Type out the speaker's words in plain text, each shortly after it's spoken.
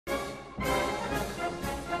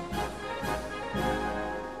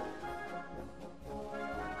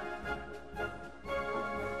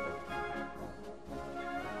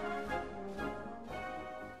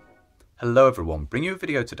Hello everyone, bringing you a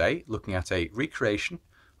video today looking at a recreation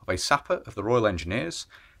of a Sapper of the Royal Engineers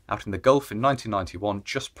out in the Gulf in 1991,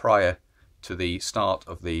 just prior to the start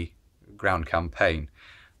of the ground campaign.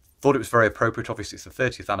 Thought it was very appropriate. Obviously it's the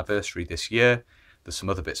 30th anniversary this year. There's some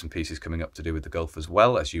other bits and pieces coming up to do with the Gulf as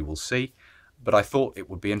well, as you will see. But I thought it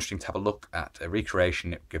would be interesting to have a look at a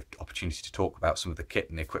recreation. It would give opportunity to talk about some of the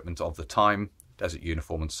kit and the equipment of the time, desert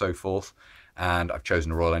uniform and so forth. And I've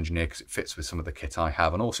chosen a Royal Engineer because it fits with some of the kit I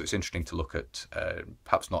have, and also it's interesting to look at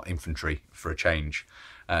perhaps not infantry for a change.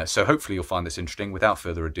 So hopefully you'll find this interesting. Without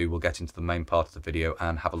further ado, we'll get into the main part of the video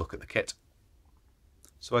and have a look at the kit.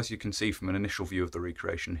 So as you can see from an initial view of the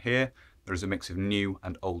recreation here, there is a mix of new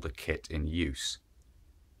and older kit in use.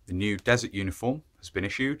 The new desert uniform has been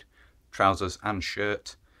issued, trousers and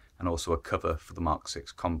shirt, and also a cover for the Mark VI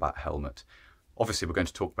combat helmet. Obviously we're going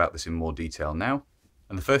to talk about this in more detail now.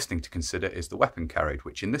 And the first thing to consider is the weapon carried,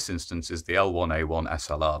 which in this instance is the L1A1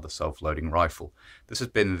 SLR, the self-loading rifle. This has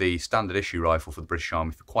been the standard issue rifle for the British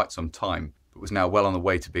Army for quite some time, but was now well on the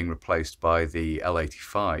way to being replaced by the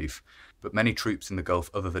L85. But many troops in the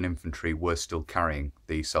Gulf other than infantry were still carrying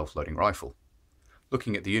the self-loading rifle.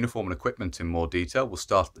 Looking at the uniform and equipment in more detail, we'll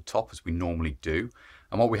start at the top as we normally do.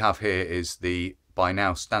 And what we have here is the by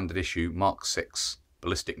now standard issue Mark VI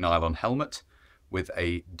ballistic nylon helmet with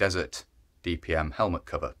a desert DPM helmet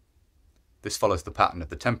cover. This follows the pattern of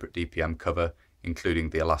the temperate DPM cover, including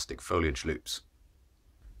the elastic foliage loops.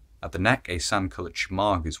 At the neck, a sand-coloured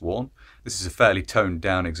shemagh is worn. This is a fairly toned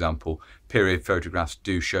down example. Period photographs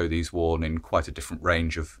do show these worn in quite a different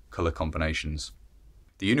range of colour combinations.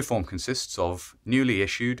 The uniform consists of newly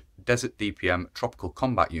issued Desert DPM Tropical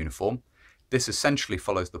Combat uniform. This essentially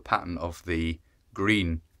follows the pattern of the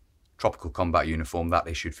green Tropical Combat uniform that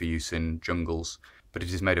issued for use in jungles, but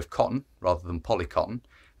it is made of cotton rather than polycotton,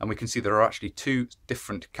 and we can see there are actually two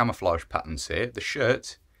different camouflage patterns here. The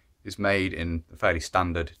shirt is made in a fairly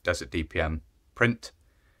standard Desert DPM print.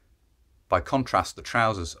 By contrast, the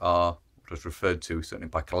trousers are what is referred to, certainly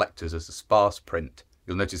by collectors, as a sparse print.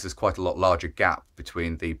 You'll notice there's quite a lot larger gap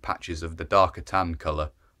between the patches of the darker tan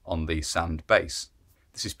colour on the sand base.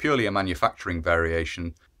 This is purely a manufacturing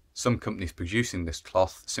variation. Some companies producing this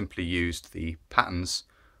cloth simply used the patterns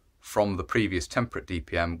from the previous temperate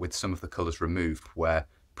DPM with some of the colours removed, where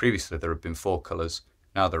previously there had been 4 colours,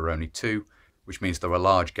 now there are only 2, which means there are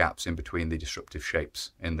large gaps in between the disruptive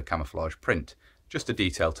shapes in the camouflage print. Just a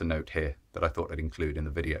detail to note here that I thought I'd include in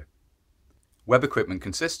the video. Web equipment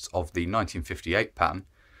consists of the 1958 pattern.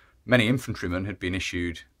 Many infantrymen had been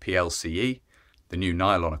issued PLCE, the new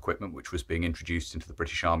nylon equipment which was being introduced into the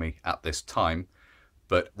British Army at this time,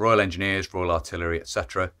 but Royal Engineers, Royal Artillery,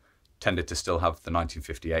 etc. tended to still have the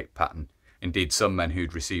 1958 pattern. Indeed, some men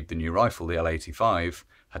who'd received the new rifle, the L85,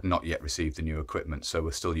 had not yet received the new equipment, so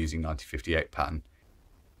were still using 1958 pattern.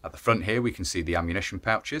 At the front here we can see the ammunition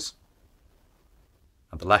pouches,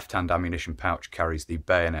 and the left-hand ammunition pouch carries the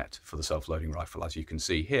bayonet for the self-loading rifle, as you can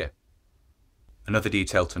see here. Another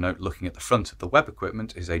detail to note looking at the front of the web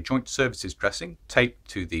equipment is a joint services dressing taped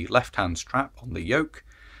to the left-hand strap on the yoke.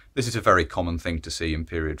 This is a very common thing to see in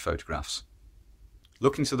period photographs.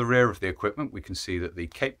 Looking to the rear of the equipment, we can see that the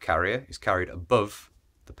cape carrier is carried above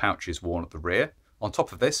the pouches worn at the rear. On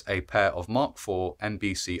top of this, a pair of Mark IV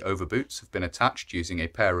NBC overboots have been attached using a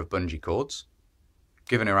pair of bungee cords.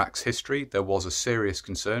 Given Iraq's history, there was a serious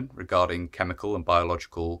concern regarding chemical and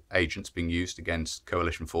biological agents being used against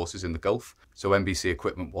coalition forces in the Gulf, so NBC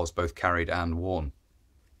equipment was both carried and worn.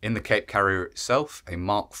 In the cape carrier itself, a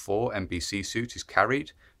Mark IV NBC suit is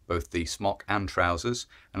carried, both the smock and trousers,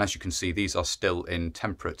 and as you can see these are still in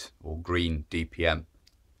temperate or green DPM.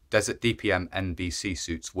 Desert DPM NBC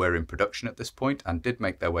suits were in production at this point and did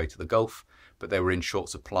make their way to the Gulf, but they were in short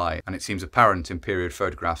supply, and it seems apparent in period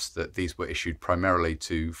photographs that these were issued primarily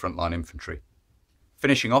to frontline infantry.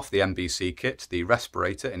 Finishing off the NBC kit, the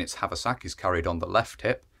respirator in its haversack is carried on the left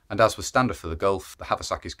hip, and as was standard for the Gulf, the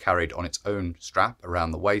haversack is carried on its own strap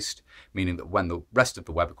around the waist, meaning that when the rest of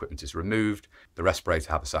the web equipment is removed, the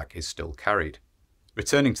respirator haversack is still carried.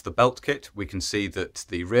 Returning to the belt kit, we can see that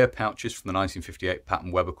the rear pouches from the 1958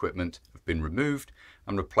 pattern web equipment have been removed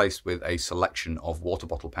and replaced with a selection of water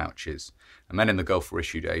bottle pouches. And men in the Gulf were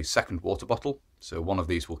issued a second water bottle, so one of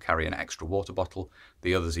these will carry an extra water bottle,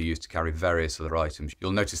 the others are used to carry various other items.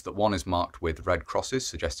 You'll notice that one is marked with red crosses,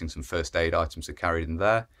 suggesting some first aid items are carried in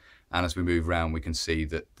there, and as we move around we can see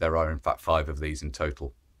that there are in fact 5 of these in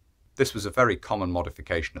total. This was a very common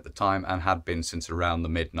modification at the time and had been since around the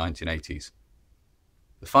mid-1980s.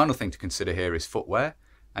 The final thing to consider here is footwear,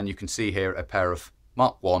 and you can see here a pair of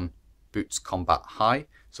Mark I Boots Combat High,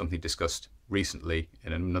 something discussed recently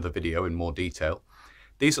in another video in more detail.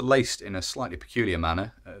 These are laced in a slightly peculiar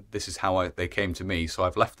manner. This is how they came to me, so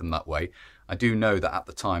I've left them that way. I do know that at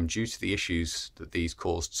the time, due to the issues that these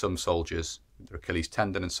caused some soldiers, their Achilles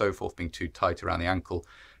tendon and so forth being too tight around the ankle,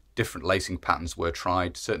 different lacing patterns were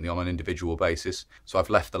tried, certainly on an individual basis. So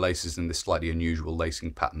I've left the laces in this slightly unusual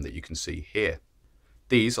lacing pattern that you can see here.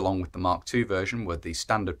 These, along with the Mark II version, were the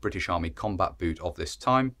standard British Army combat boot of this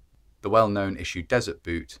time. The well-known issue Desert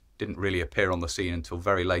Boot didn't really appear on the scene until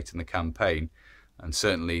very late in the campaign, and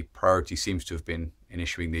certainly priority seems to have been in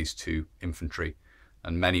issuing these to infantry,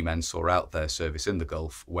 and many men saw out their service in the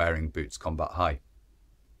Gulf wearing boots combat high.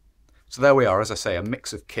 So there we are, as I say, a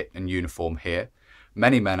mix of kit and uniform here.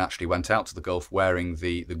 Many men actually went out to the Gulf wearing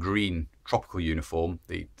the green tropical uniform,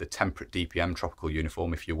 the temperate DPM tropical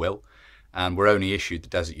uniform, if you will, and were only issued the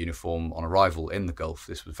desert uniform on arrival in the Gulf.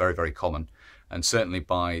 This was very, very common, and certainly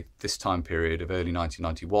by this time period of early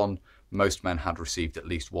 1991, most men had received at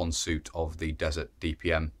least one suit of the desert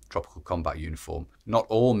DPM tropical combat uniform. Not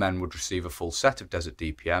all men would receive a full set of desert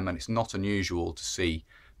DPM, and it's not unusual to see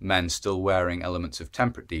men still wearing elements of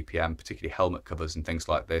temperate DPM, particularly helmet covers and things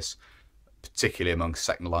like this, particularly among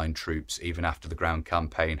second line troops, even after the ground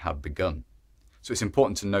campaign had begun. So it's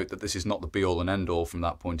important to note that this is not the be-all and end-all from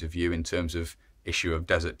that point of view in terms of issue of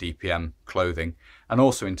desert DPM clothing, and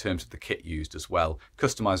also in terms of the kit used as well.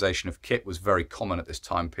 Customization of kit was very common at this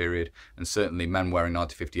time period, and certainly men wearing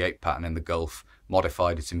 1958 pattern in the Gulf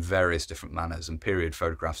modified it in various different manners, and period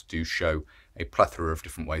photographs do show a plethora of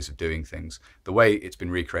different ways of doing things. The way it's been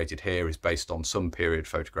recreated here is based on some period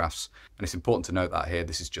photographs, and it's important to note that here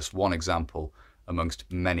this is just one example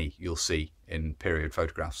amongst many you'll see in period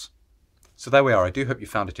photographs. So there we are. I do hope you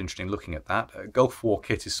found it interesting looking at that. Gulf War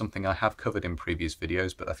kit is something I have covered in previous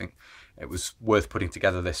videos, but I think it was worth putting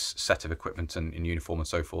together this set of equipment and in uniform and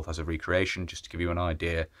so forth as a recreation, just to give you an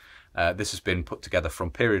idea. This has been put together from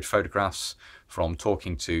period photographs, from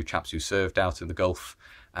talking to chaps who served out in the Gulf,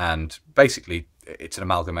 and basically it's an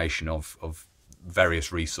amalgamation of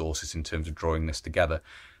various resources in terms of drawing this together.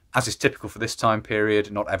 As is typical for this time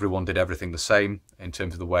period, not everyone did everything the same in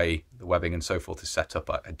terms of the way the webbing and so forth is set up.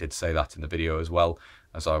 I did say that in the video as well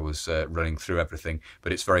as I was running through everything,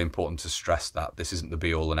 but it's very important to stress that this isn't the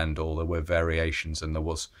be-all and end-all. There were variations, and there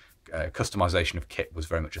was customization of kit was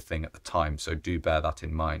very much a thing at the time, so do bear that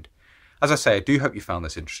in mind. As I say, I do hope you found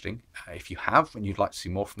this interesting. If you have and you'd like to see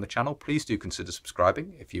more from the channel, please do consider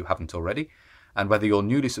subscribing if you haven't already. And whether you're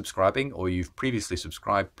newly subscribing or you've previously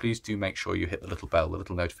subscribed, please do make sure you hit the little bell, the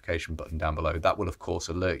little notification button down below. That will, of course,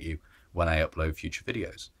 alert you when I upload future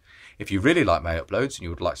videos. If you really like my uploads and you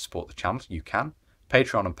would like to support the channel, you can.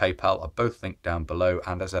 Patreon and PayPal are both linked down below.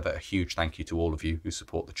 And as ever, a huge thank you to all of you who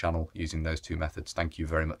support the channel using those two methods. Thank you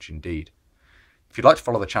very much indeed. If you'd like to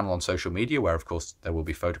follow the channel on social media, where of course there will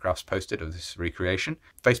be photographs posted of this recreation,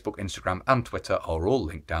 Facebook, Instagram and Twitter are all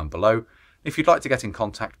linked down below. If you'd like to get in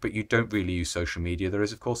contact but you don't really use social media, there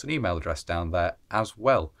is of course an email address down there as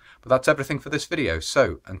well. But that's everything for this video,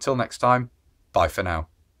 so until next time, bye for now.